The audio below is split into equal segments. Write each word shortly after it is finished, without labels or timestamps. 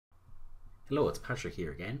Hello, it's Patrick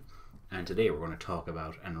here again, and today we're going to talk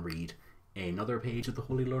about and read another page of the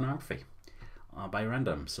Holy Lornography by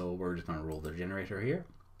random. So we're just going to roll the generator here,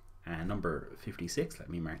 and number 56, let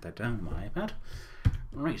me mark that down on my iPad.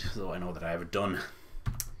 Alright, so I know that I have it done,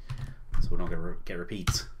 so we don't get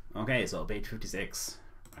repeats. Okay, so page 56,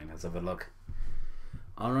 right, let's have a look.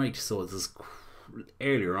 Alright, so this is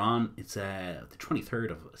earlier on, it's the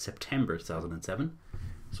 23rd of September 2007,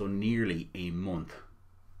 so nearly a month,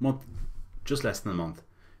 just less than a month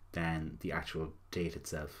than the actual date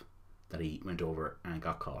itself that he went over and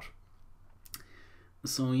got caught.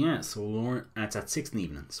 So yeah, so Lorne, and it's at 6 in the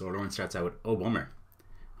evening, so Lorne starts out with, oh bummer,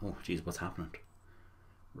 oh jeez, what's happening?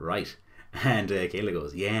 Right, and Kayla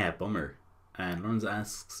goes, yeah, bummer. And Lorne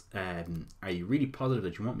asks, are you really positive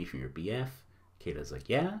that you want me from your BF? Kayla's like,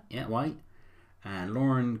 yeah, why? And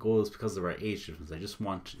Lorne goes, because of our age difference, I just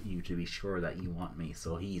want you to be sure that you want me.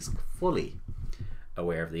 So he's fully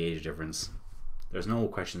aware of the age difference. There's no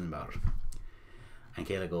question about it. And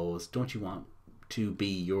Kayla goes, don't you want to be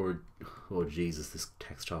your... Oh, Jesus, this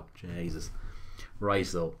text talk. Jesus. Right,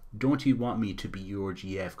 so, don't you want me to be your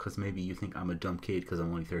GF because maybe you think I'm a dumb kid because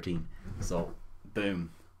I'm only 13. So,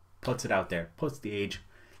 boom. Puts it out there. Puts the age.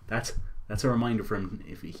 That's a reminder for him.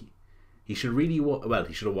 If he should really... Well,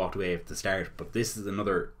 he should have walked away at the start, but this is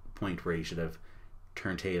another point where he should have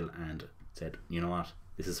turned tail and said, you know what?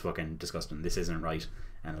 This is fucking disgusting. This isn't right.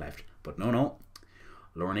 And left. But no.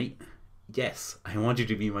 Lorne, yes, I want you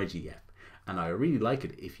to be my GF. And I really like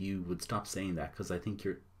it if you would stop saying that, because I think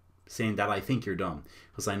you're saying that I think you're dumb.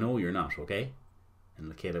 Because I know you're not, okay?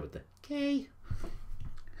 And Kayla with the, okay.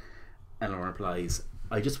 And Lorne replies,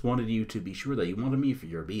 I just wanted you to be sure that you wanted me for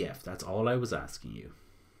your BF. That's all I was asking you.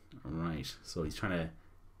 Alright, so he's trying to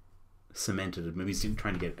cement it. Maybe he's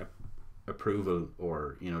trying to get approval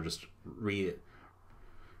or, you know, just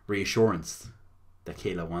reassurance that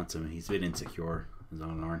Kayla wants him. He's a bit insecure, is all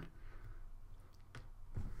Lorne.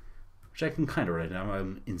 Which I can kind of relate.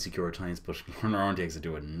 I'm insecure at times, but Lorne takes it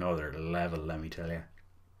to another level, let me tell you.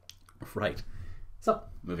 Right, so,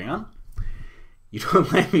 moving on. You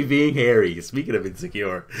don't like me being hairy. Speaking of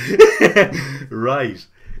insecure. Right.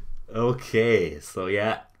 Okay, so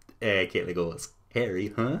yeah. Kayla goes,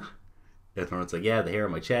 hairy, huh? And Lorne's like, yeah, the hair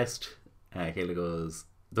on my chest. Kayla goes,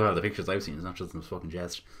 don't have the pictures I've seen. It's not just in his fucking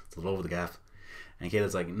chest. It's all over the gaff. And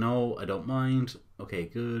Kayla's like, no, I don't mind. Okay,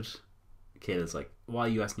 good. Kayla's like, why are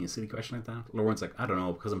you asking a silly question like that? Lorne's like, I don't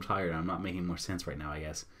know, because I'm tired. I'm not making much sense right now, I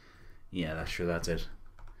guess. Yeah, that's true. That's it.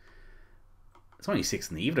 It's only 6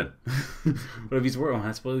 in the evening. But if he's working,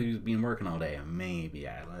 I suppose he's been working all day. Maybe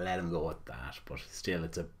I'll let him go with that. But still,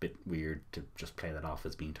 it's a bit weird to just play that off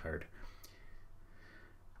as being tired.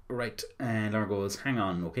 Right, and Lorne goes, hang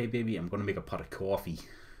on, okay, baby, I'm going to make a pot of coffee.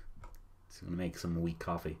 He's going to make some weak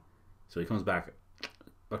coffee. So he comes back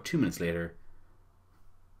about 2 minutes later.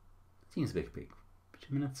 Seems a bit big.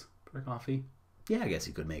 2 minutes for coffee? Yeah, I guess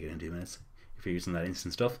he could make it in 2 minutes if you're using that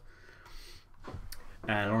instant stuff.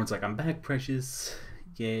 And Lorne's like, I'm back, precious.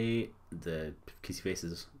 Yay. The kissy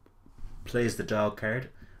faces plays the dog card.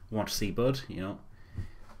 Want to see Bud, you know.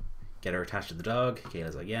 Get her attached to the dog.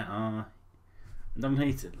 Kayla's like, yeah, Lorne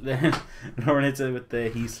hits it with the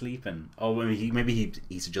he's sleeping. Oh, maybe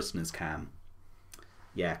he's adjusting his cam.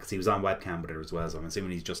 Yeah, because he was on webcam with her as well, so I'm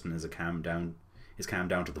assuming he's adjusting his cam down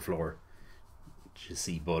to the floor to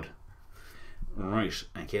see Bud. Right,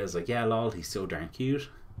 and Kayla's like, yeah, lol, he's so darn cute.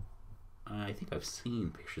 I think I've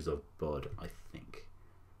seen pictures of Bud, I think.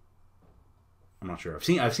 I'm not sure. I've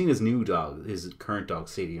seen his new dog, his current dog,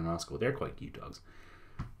 Sadie and Roscoe. They're quite cute dogs.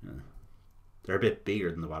 They're a bit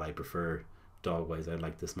bigger than what I prefer dog-wise. I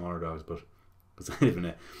like the smaller dogs, but because I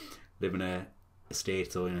live in a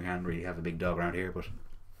estate, so I can't really have a big dog around here, but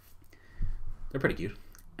they're pretty cute.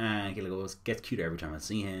 And Kayla goes, gets cuter every time I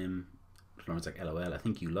see him. Lorne's like, LOL, I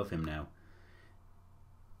think you love him now.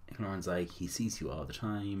 And Lorne's like, he sees you all the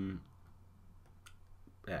time.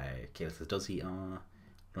 Kayla says, does he? Lorne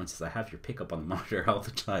says, I have your pickup on the monitor all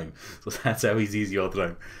the time. So that's how he sees you all the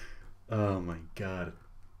time. Oh my god.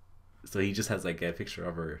 So he just has like a picture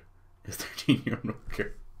of her, his 13-year-old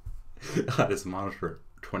worker, on his monitor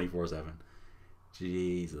 24/7.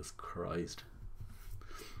 Jesus Christ.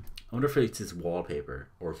 I wonder if it's his wallpaper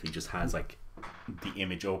or if he just has like the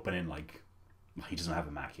image open in like, well, he doesn't have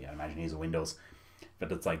a Mac yet. I imagine he has a Windows,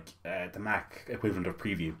 but it's like the Mac equivalent of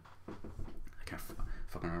preview. I can't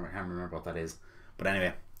fucking remember. I can't remember what that is. But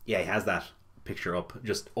anyway, yeah, he has that picture up,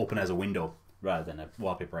 just open as a window rather than a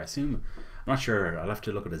wallpaper, I assume. I'm not sure. I'll have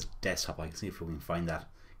to look at his desktop. I can see if we can find that.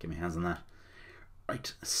 Get my hands on that.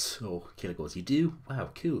 Right, so Kayla goes, you do? Wow,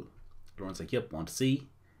 cool. Lorne's like, yep, want to see?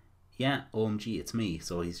 Yeah, OMG, it's me.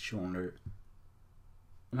 So he's showing her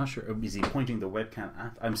I'm not sure. Is he pointing the webcam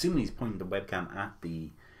at? I'm assuming he's pointing the webcam at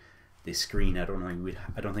the screen. I don't know.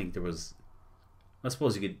 I don't think there was. I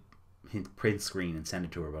suppose you could print screen and send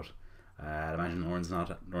it to her, but I imagine Lorne's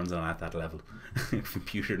not at that level of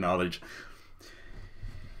computer knowledge.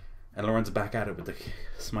 And Lorne's back at it with the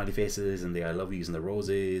smiley faces and the I love yous and the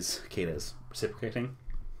roses. Kayla's reciprocating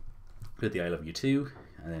with the I love you too.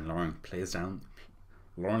 And then Lorne plays down.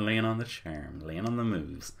 Lorne laying on the charm, laying on the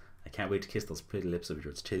moves. I can't wait to kiss those pretty lips of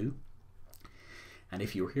yours too. And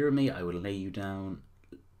if you were hearing me, I would lay you down.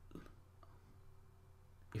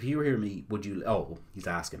 If you were hearing me, would you... Oh, he's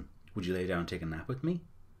asking. Would you lay down and take a nap with me?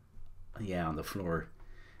 Yeah, on the floor.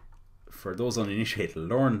 For those uninitiated,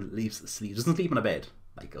 Lorne doesn't sleep on a bed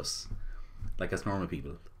like us normal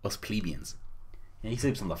people, us plebeians. Yeah, he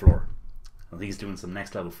sleeps on the floor. I think he's doing some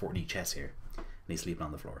next level 4D chess here, and he's sleeping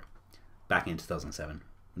on the floor. Back in 2007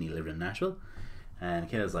 when he lived in Nashville, and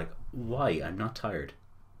Kayla's like, "Why? I'm not tired."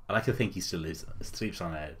 I like to think he still sleeps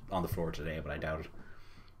on the floor today, but I doubt it.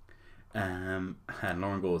 And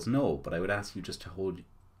Lorne goes, "No, but I would ask you just to hold.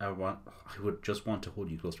 I would just want to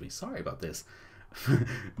hold you close to me." Sorry about this.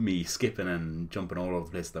 Me skipping and jumping all over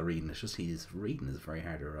the place with the reading. It's just his reading is very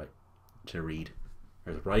hard to read.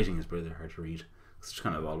 Or his writing is really hard to read. It's just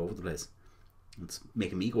kind of all over the place. It's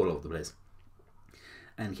making me go all over the place.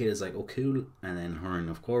 And Kayla's like, "Oh, cool." And then Hearn,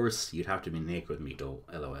 "Of course, you'd have to be naked with me, though.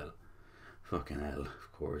 LOL. Fucking hell,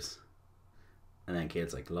 of course." And then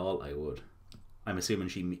Kayla's like, "Lol, I would." I'm assuming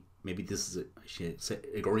she's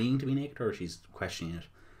agreeing to be naked, or she's questioning it.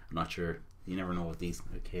 I'm not sure. You never know with these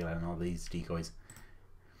Kayla and all these decoys.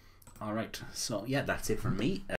 Alright, so yeah, that's it from me.